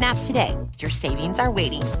Priceline app today. Your savings are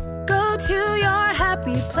waiting. Go to your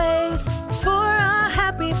happy place for a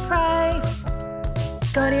happy price.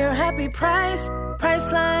 Go to your happy price,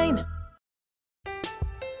 Priceline.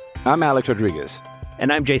 I'm Alex Rodriguez.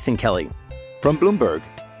 And I'm Jason Kelly. From Bloomberg,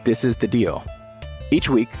 this is The Deal. Each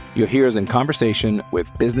week, you'll hear us in conversation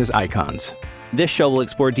with business icons. This show will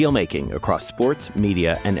explore deal-making across sports,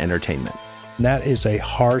 media, and entertainment. That is a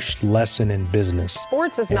harsh lesson in business.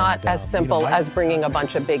 Sports is not as simple as bringing a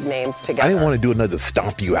bunch of big names together. I didn't want to do another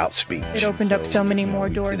stomp you out speech. It opened up so many more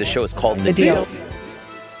doors. The show is called The Deal.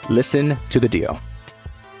 Listen to The Deal.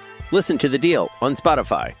 Listen to The Deal on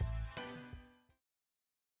Spotify.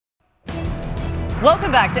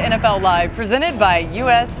 Welcome back to NFL Live, presented by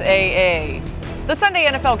USAA. The Sunday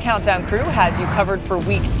NFL Countdown Crew has you covered for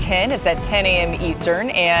Week 10. It's at 10 a.m.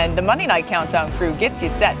 Eastern, and the Monday Night Countdown Crew gets you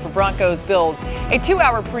set for Broncos-Bills, a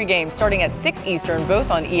 2-hour pregame starting at 6 Eastern,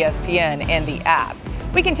 both on ESPN and the app.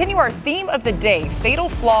 We continue our theme of the day, fatal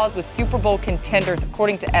flaws with Super Bowl contenders,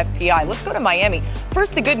 according to FPI. Let's go to Miami.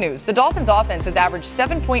 First, the good news. The Dolphins offense has averaged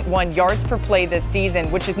 7.1 yards per play this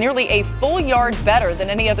season, which is nearly a full yard better than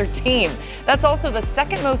any other team. That's also the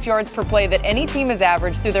second most yards per play that any team has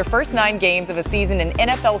averaged through their first 9 games of a season in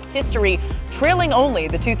NFL history, trailing only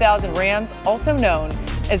the 2000 Rams, also known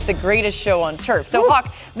as the greatest show on turf. So,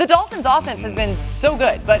 Hawk, the Dolphins offense has been so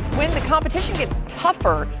good, but when the competition gets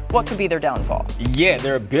tougher, what could be their downfall? Yeah,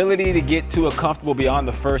 their ability to get Tua comfortable beyond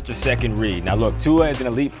the first or second read. Now, look, Tua is an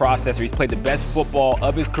elite processor. He's played the best football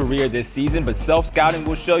of his career this season, but self-scouting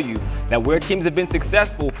will show you that where teams have been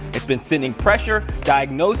successful, it's been sending pressure,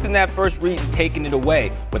 diagnosing that first read, and taking it away.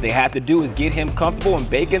 What they have to do is get him comfortable and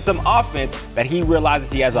bake in some offense that he realizes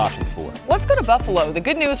he has options for. Let's go to Buffalo. The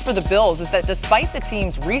good news for the Bills is that despite the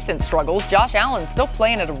team's recent struggles, Josh Allen's still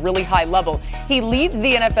playing at a really high level. He leads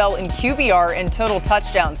the NFL in QBR and total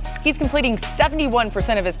touchdowns. He's completing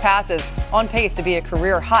 71% of his passes, on pace to be a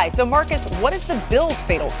career high. So, Marcus, what is the Bills'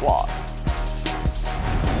 fatal flaw?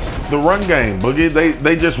 The run game, Boogie.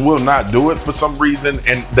 They just will not do it for some reason,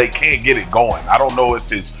 and they can't get it going. I don't know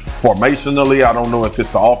if it's formationally. I don't know if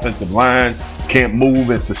it's the offensive line can't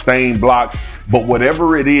move and sustain blocks. But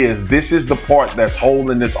whatever it is, this is the part that's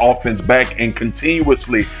holding this offense back and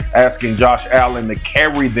continuously asking Josh Allen to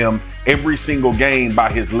carry them every single game by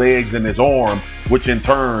his legs and his arm, which in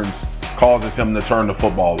turns causes him to turn the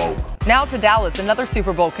football over. Now to Dallas, another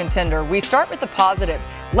Super Bowl contender. We start with the positive.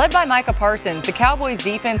 Led by Micah Parsons, the Cowboys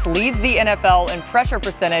defense leads the NFL in pressure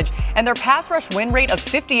percentage, and their pass rush win rate of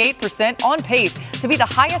 58% on pace to be the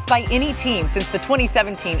highest by any team since the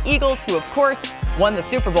 2017 Eagles, who of course won the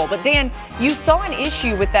Super Bowl. But Dan, you saw an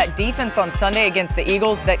issue with that defense on Sunday against the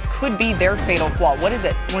Eagles that could be their fatal flaw. What is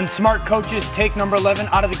it? When smart coaches take number 11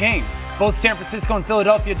 out of the game. Both San Francisco and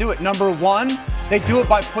Philadelphia do it. Number one, they do it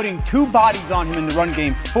by putting two bodies on him in the run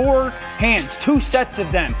game. 4 hands, 2 sets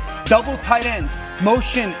of them. Double tight ends,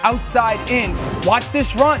 motion outside in. Watch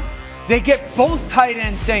this run. They get both tight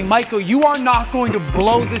ends saying, Michael, you are not going to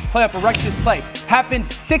blow this play up or wreck this play.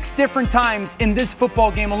 Happened 6 different times in this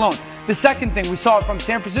football game alone. The second thing, we saw it from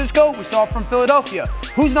San Francisco, we saw it from Philadelphia.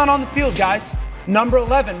 Who's not on the field, guys? Number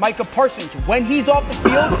 11, Micah Parsons. When he's off the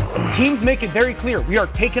field, teams make it very clear. We are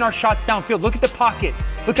taking our shots downfield. Look at the pocket.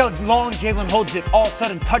 Look how long Jalen holds it. All of a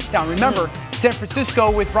sudden, touchdown. Remember, San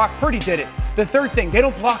Francisco with Brock Purdy did it. The third thing, they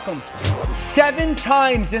don't block them. 7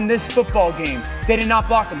 times in this football game, they did not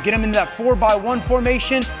block them. Get them into that 4-by-1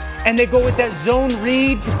 formation, and they go with that zone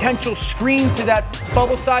read, potential screen to that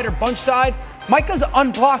bubble side or bunch side. Micah's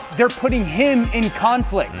unblocked. They're putting him in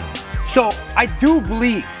conflict. So I do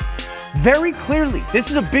believe very clearly, this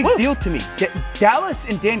is a big deal to me. Dallas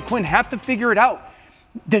and Dan Quinn have to figure it out.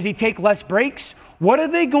 Does he take less breaks? What are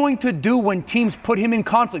they going to do when teams put him in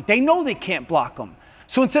conflict? They know they can't block him.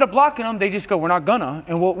 So instead of blocking them, they just go, we're not gonna,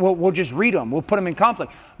 and we'll just read them. We'll put them in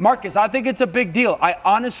conflict. Marcus, I think it's a big deal. I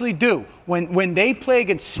honestly do. When they play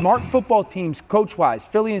against smart football teams, coach-wise,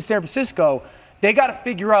 Philly and San Francisco, they got to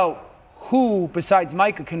figure out who, besides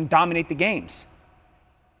Micah, can dominate the games.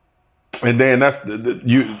 And Dan, that's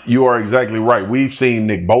you are exactly right. We've seen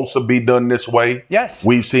Nick Bosa be done this way. Yes.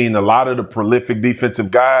 We've seen a lot of the prolific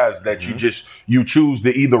defensive guys that you choose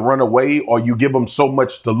to either run away or you give them so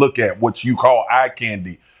much to look at, what you call eye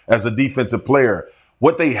candy as a defensive player.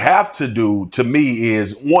 What they have to do, to me,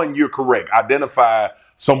 is, one, you're correct, identify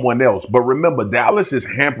someone else. But remember, Dallas is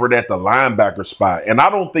hampered at the linebacker spot. And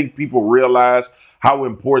I don't think people realize how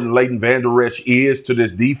important Leighton Vander Esch is to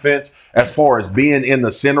this defense as far as being in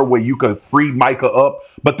the center where you can free Micah up.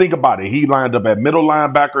 But think about it. He lined up at middle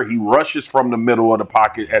linebacker. He rushes from the middle of the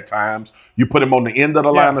pocket at times. You put him on the end of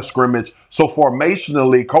the line of scrimmage. So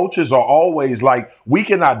formationally, coaches are always like, we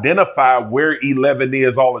can identify where 11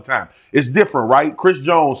 is all the time. It's different, right? Chris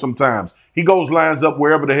Jones sometimes, he lines up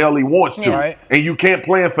wherever the hell he wants to. Right. And you can't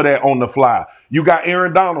plan for that on the fly. You got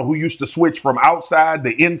Aaron Donald, who used to switch from outside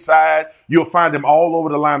to inside. You'll find him all over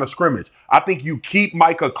the line of scrimmage. I think you keep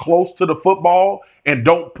Micah close to the football and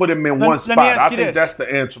don't put him in one spot. I think that's the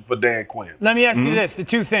answer for Dan Quinn. Let me ask you this, the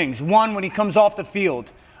 2 things. One, when he comes off the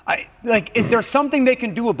field, is there something they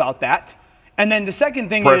can do about that? And then the second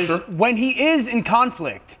thing is, when he is in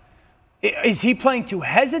conflict, is he playing too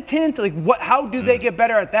hesitant? How do they get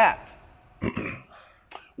better at that?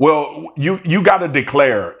 Well, you got to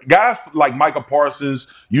declare. Guys like Micah Parsons,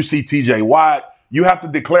 you see TJ Watt, you have to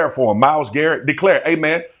declare for him. Myles Garrett, declare, hey,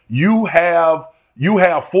 man, you have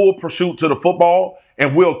full pursuit to the football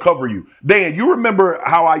and we'll cover you. Dan, you remember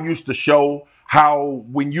how I used to show how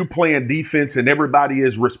when you playing defense and everybody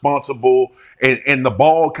is responsible and the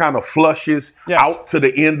ball kind of flushes out to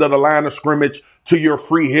the end of the line of scrimmage to your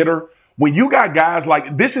free hitter? When you got guys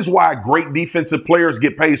like, this is why great defensive players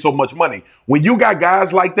get paid so much money. When you got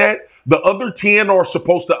guys like that, the other 10 are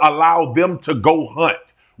supposed to allow them to go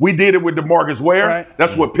hunt. We did it with DeMarcus Ware. Right.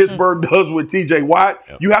 That's what Pittsburgh does with TJ Watt.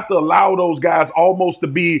 Yep. You have to allow those guys almost to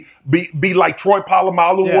be like Troy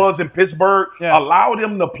Polamalu was in Pittsburgh. Yeah. Allow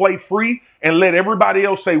them to play free and let everybody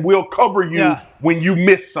else say, we'll cover you when you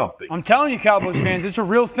miss something. I'm telling you, Cowboys fans, it's a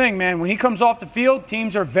real thing, man. When he comes off the field,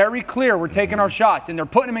 teams are very clear. We're taking our shots, and they're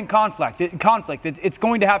putting him in conflict. It's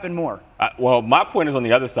going to happen more. Well, my point is on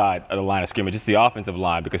the other side of the line of scrimmage. It's the offensive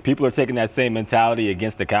line, because people are taking that same mentality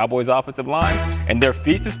against the Cowboys' offensive line, and they're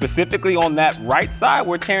feasted specifically on that right side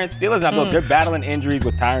where Terrence Steele is. Look, they're battling injuries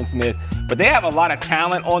with Tyron Smith, but they have a lot of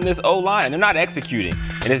talent on this O-line, and they're not executing.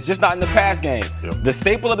 And it's just not in the pass game. Yep. The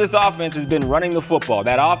staple of this offense has been running the football,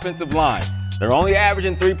 that offensive line. They're only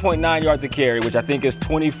averaging 3.9 yards a carry, which I think is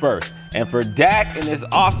 21st. And for Dak in this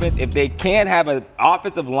offense, if they can't have an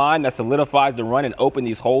offensive line that solidifies the run and open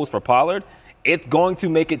these holes for Pollard, it's going to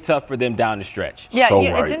make it tough for them down the stretch. Yeah, So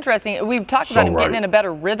it's right. interesting. We've talked about him getting in a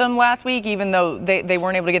better rhythm last week, even though they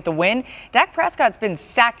weren't able to get the win. Dak Prescott's been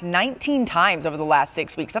sacked 19 times over the last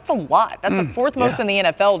 6 weeks. That's a lot. That's the fourth most in the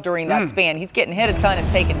NFL during that span. He's getting hit a ton and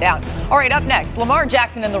taken down. All right, up next, Lamar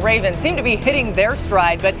Jackson and the Ravens seem to be hitting their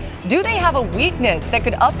stride, but do they have a weakness that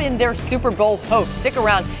could upend their Super Bowl hopes? Stick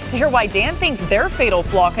around to hear why Dan thinks their fatal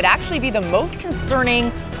flaw could actually be the most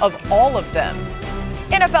concerning of all of them.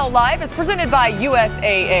 NFL Live is presented by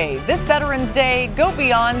USAA. This Veterans Day, go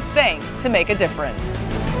beyond thanks to make a difference.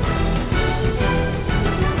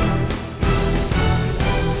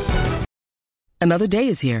 Another day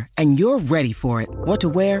is here, and you're ready for it. What to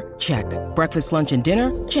wear? Check. Breakfast, lunch, and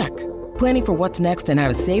dinner? Check. Planning for what's next and how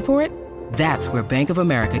to save for it? That's where Bank of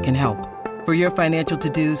America can help. For your financial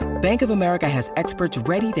to-dos, Bank of America has experts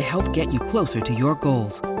ready to help get you closer to your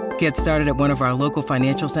goals. Get started at one of our local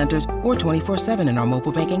financial centers or 24/7 in our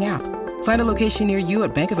mobile banking app. Find a location near you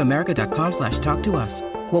at bankofamerica.com/talktous.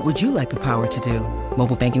 What would you like the power to do?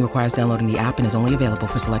 Mobile banking requires downloading the app and is only available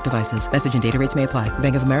for select devices. Message and data rates may apply.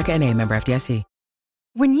 Bank of America NA, member FDIC.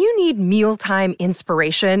 When you need mealtime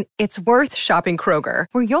inspiration, it's worth shopping Kroger,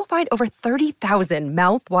 where you'll find over 30,000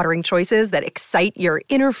 mouth-watering choices that excite your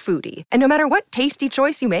inner foodie. And no matter what tasty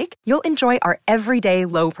choice you make, you'll enjoy our everyday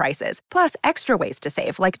low prices, plus extra ways to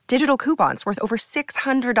save, like digital coupons worth over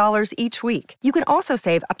 $600 each week. You can also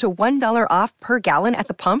save up to $1 off per gallon at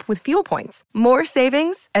the pump with fuel points. More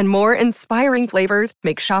savings and more inspiring flavors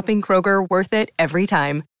make shopping Kroger worth it every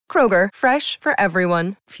time. Kroger, fresh for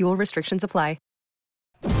everyone. Fuel restrictions apply.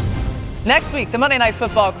 Next week, the Monday Night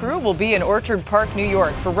Football crew will be in Orchard Park, New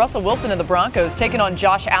York for Russell Wilson and the Broncos taking on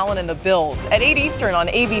Josh Allen and the Bills at 8 Eastern on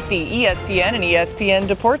ABC, ESPN, and ESPN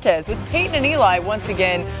Deportes with Peyton and Eli once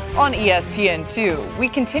again on ESPN2. We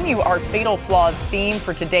continue our Fatal Flaws theme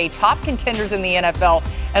for today. Top contenders in the NFL,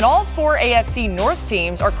 and all 4 AFC North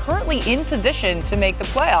teams are currently in position to make the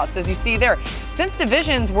playoffs, as you see there. Since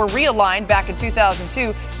divisions were realigned back in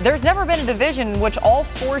 2002, there's never been a division in which all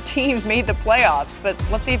 4 teams made the playoffs, but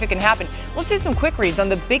let's see if it can happen. Let's do some quick reads on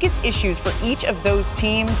the biggest issues for each of those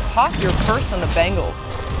teams. Hawk, you're first on the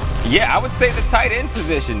Bengals. Yeah, I would say the tight end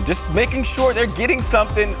position, just making sure they're getting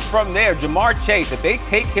something from there. Jamar Chase, if they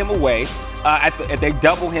take him away, if they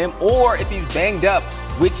double him, or if he's banged up,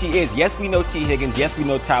 which he is. Yes, we know T. Higgins. Yes, we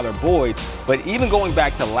know Tyler Boyd. But even going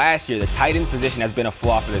back to last year, the tight end position has been a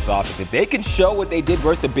flaw for this offense. If they can show what they did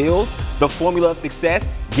versus the Bills, the formula of success,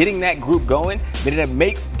 getting that group going, then it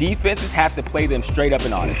makes defenses have to play them straight up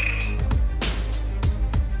and honest.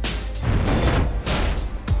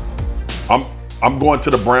 I'm going to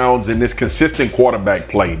the Browns in this consistent quarterback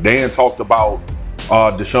play. Dan talked about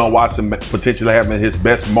Deshaun Watson potentially having his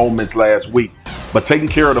best moments last week, but taking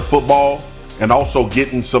care of the football and also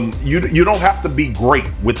getting some. You don't have to be great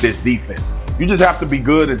with this defense. You just have to be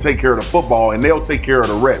good and take care of the football, and they'll take care of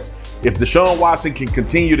the rest. If Deshaun Watson can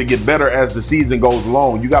continue to get better as the season goes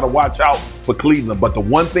along, you got to watch out for Cleveland. But the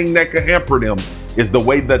one thing that could hamper them is the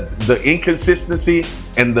way that the inconsistency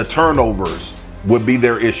and the turnovers would be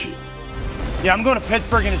their issue. Yeah, I'm going to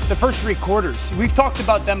Pittsburgh, and it's the first 3 quarters. We've talked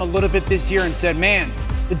about them a little bit this year and said, man,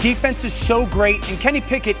 the defense is so great, and Kenny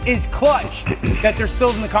Pickett is clutch that they're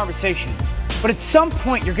still in the conversation. But at some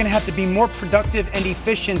point, you're going to have to be more productive and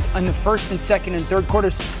efficient in the first and second and third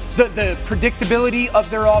quarters. The predictability of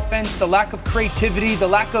their offense, the lack of creativity, the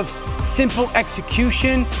lack of simple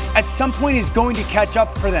execution, at some point is going to catch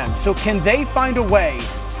up for them. So can they find a way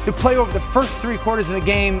to play over the first 3 quarters of the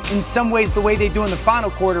game in some ways the way they do in the final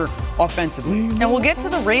quarter offensively? And we'll get to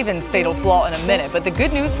the Ravens' fatal flaw in a minute, but the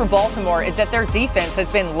good news for Baltimore is that their defense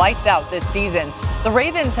has been lights out this season. The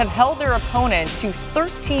Ravens have held their opponent to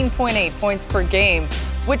 13.8 points per game,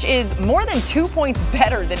 which is more than 2 points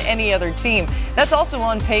better than any other team. That's also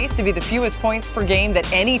on pace to be the fewest points per game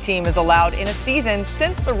that any team has allowed in a season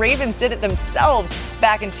since the Ravens did it themselves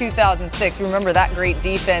back in 2006. Remember that great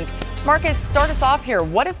defense. Marcus, start us off here.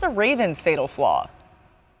 What is the Ravens' fatal flaw?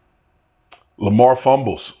 Lamar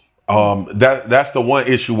fumbles. That's the one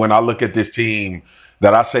issue when I look at this team,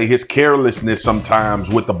 that I say his carelessness sometimes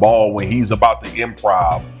with the ball when he's about to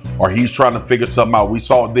improv or he's trying to figure something out. We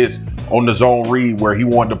saw this on the zone read where he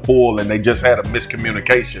wanted to pull and they just had a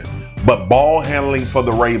miscommunication. But ball handling for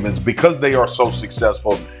the Ravens, because they are so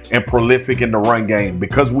successful and prolific in the run game,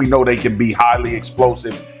 because we know they can be highly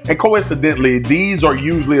explosive. And coincidentally, these are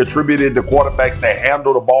usually attributed to quarterbacks that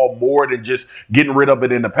handle the ball more than just getting rid of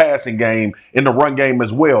it in the passing game, in the run game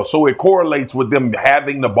as well. So it correlates with them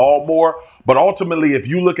having the ball more. But ultimately, if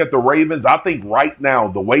you look at the Ravens, I think right now,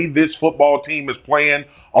 the way this football team is playing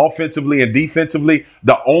offensively and defensively,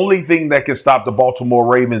 the only thing that can stop the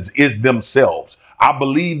Baltimore Ravens is themselves. I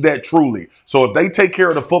believe that truly. So if they take care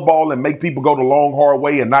of the football and make people go the long, hard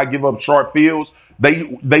way and not give up short fields,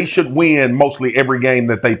 they should win mostly every game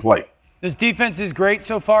that they play. This defense is great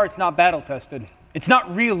so far. It's not battle-tested. It's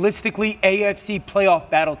not realistically AFC playoff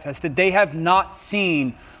battle-tested. They have not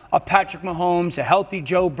seen a Patrick Mahomes, a healthy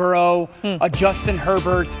Joe Burrow, a Justin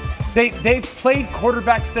Herbert. They've played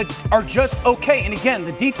quarterbacks that are just okay. And again,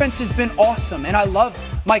 the defense has been awesome. And I love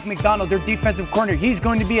Mike McDonald, their defensive coordinator. He's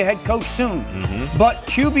going to be a head coach soon. But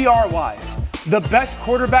QBR-wise, the best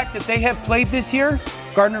quarterback that they have played this year,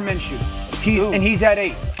 Gardner Minshew. He's at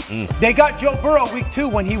 8. They got Joe Burrow week 2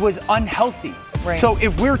 when he was unhealthy. Right. So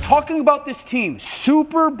if we're talking about this team,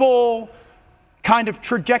 Super Bowl kind of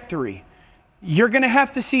trajectory, you're going to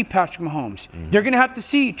have to see Patrick Mahomes. You're going to have to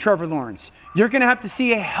see Trevor Lawrence. You're going to have to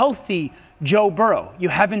see a healthy Joe Burrow. You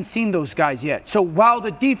haven't seen those guys yet. So while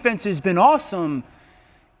the defense has been awesome,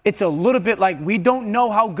 it's a little bit like we don't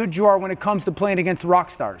know how good you are when it comes to playing against the rock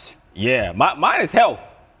stars. Yeah, mine is health.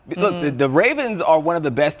 Look, the Ravens are one of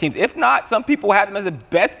the best teams. If not, some people have them as the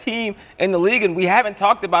best team in the league, and we haven't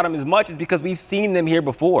talked about them as much is because we've seen them here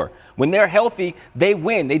before. When they're healthy, they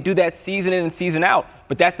win. They do that season in and season out.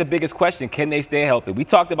 But that's the biggest question. Can they stay healthy? We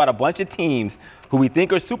talked about a bunch of teams who we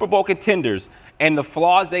think are Super Bowl contenders and the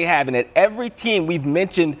flaws they have. And at every team, we've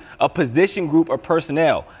mentioned a position group or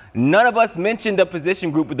personnel. None of us mentioned a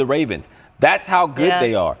position group with the Ravens. That's how good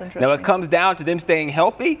they are. Now, it comes down to them staying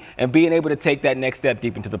healthy and being able to take that next step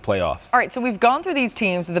deep into the playoffs. All right, so we've gone through these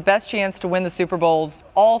teams with the best chance to win the Super Bowls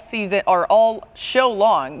all season or all show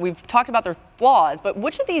long. We've talked about their flaws, but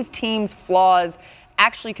which of these teams' flaws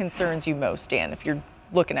actually concerns you most, Dan, if you're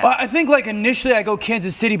looking at it? I think initially I go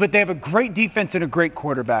Kansas City, but they have a great defense and a great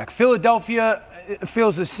quarterback. Philadelphia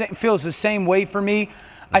feels the same way for me.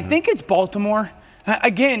 I think it's Baltimore.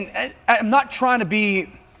 Again, I'm not trying to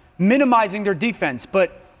be minimizing their defense,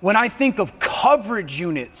 but when I think of coverage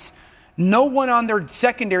units, no one on their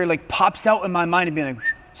secondary pops out in my mind and be like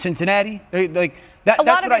Cincinnati. A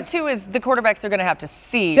lot of it too is the quarterbacks they're going to have to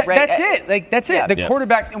see. Right? That's it. That's it. The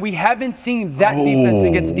quarterbacks, and we haven't seen that defense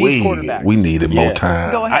against these quarterbacks. We needed more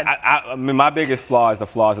time. Go ahead. I mean, my biggest flaw is the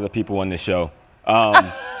flaws of the people on this show.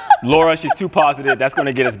 Laura, she's too positive. That's going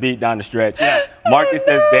to get us beat down the stretch. Marcus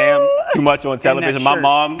says, damn, too much on television. My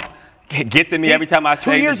mom gets at me every time I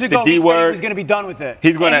say 2 years ago, the D word. He was going to be done with it.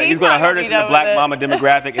 He's going to hurt us in the black mama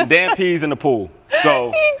demographic. And Dan P's in the pool.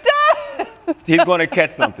 So he does. He's going to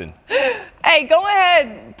catch something. Hey, go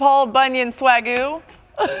ahead, Paul Bunyan Swagoo.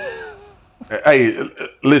 Hey,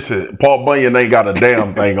 listen, Paul Bunyan ain't got a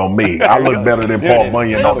damn thing on me. I look better than Paul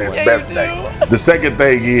Bunyan on his best day. The second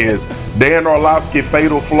thing is, Dan Orlovsky's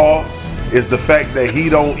fatal flaw is the fact that he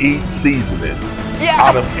don't eat seasoning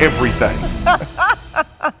out of everything.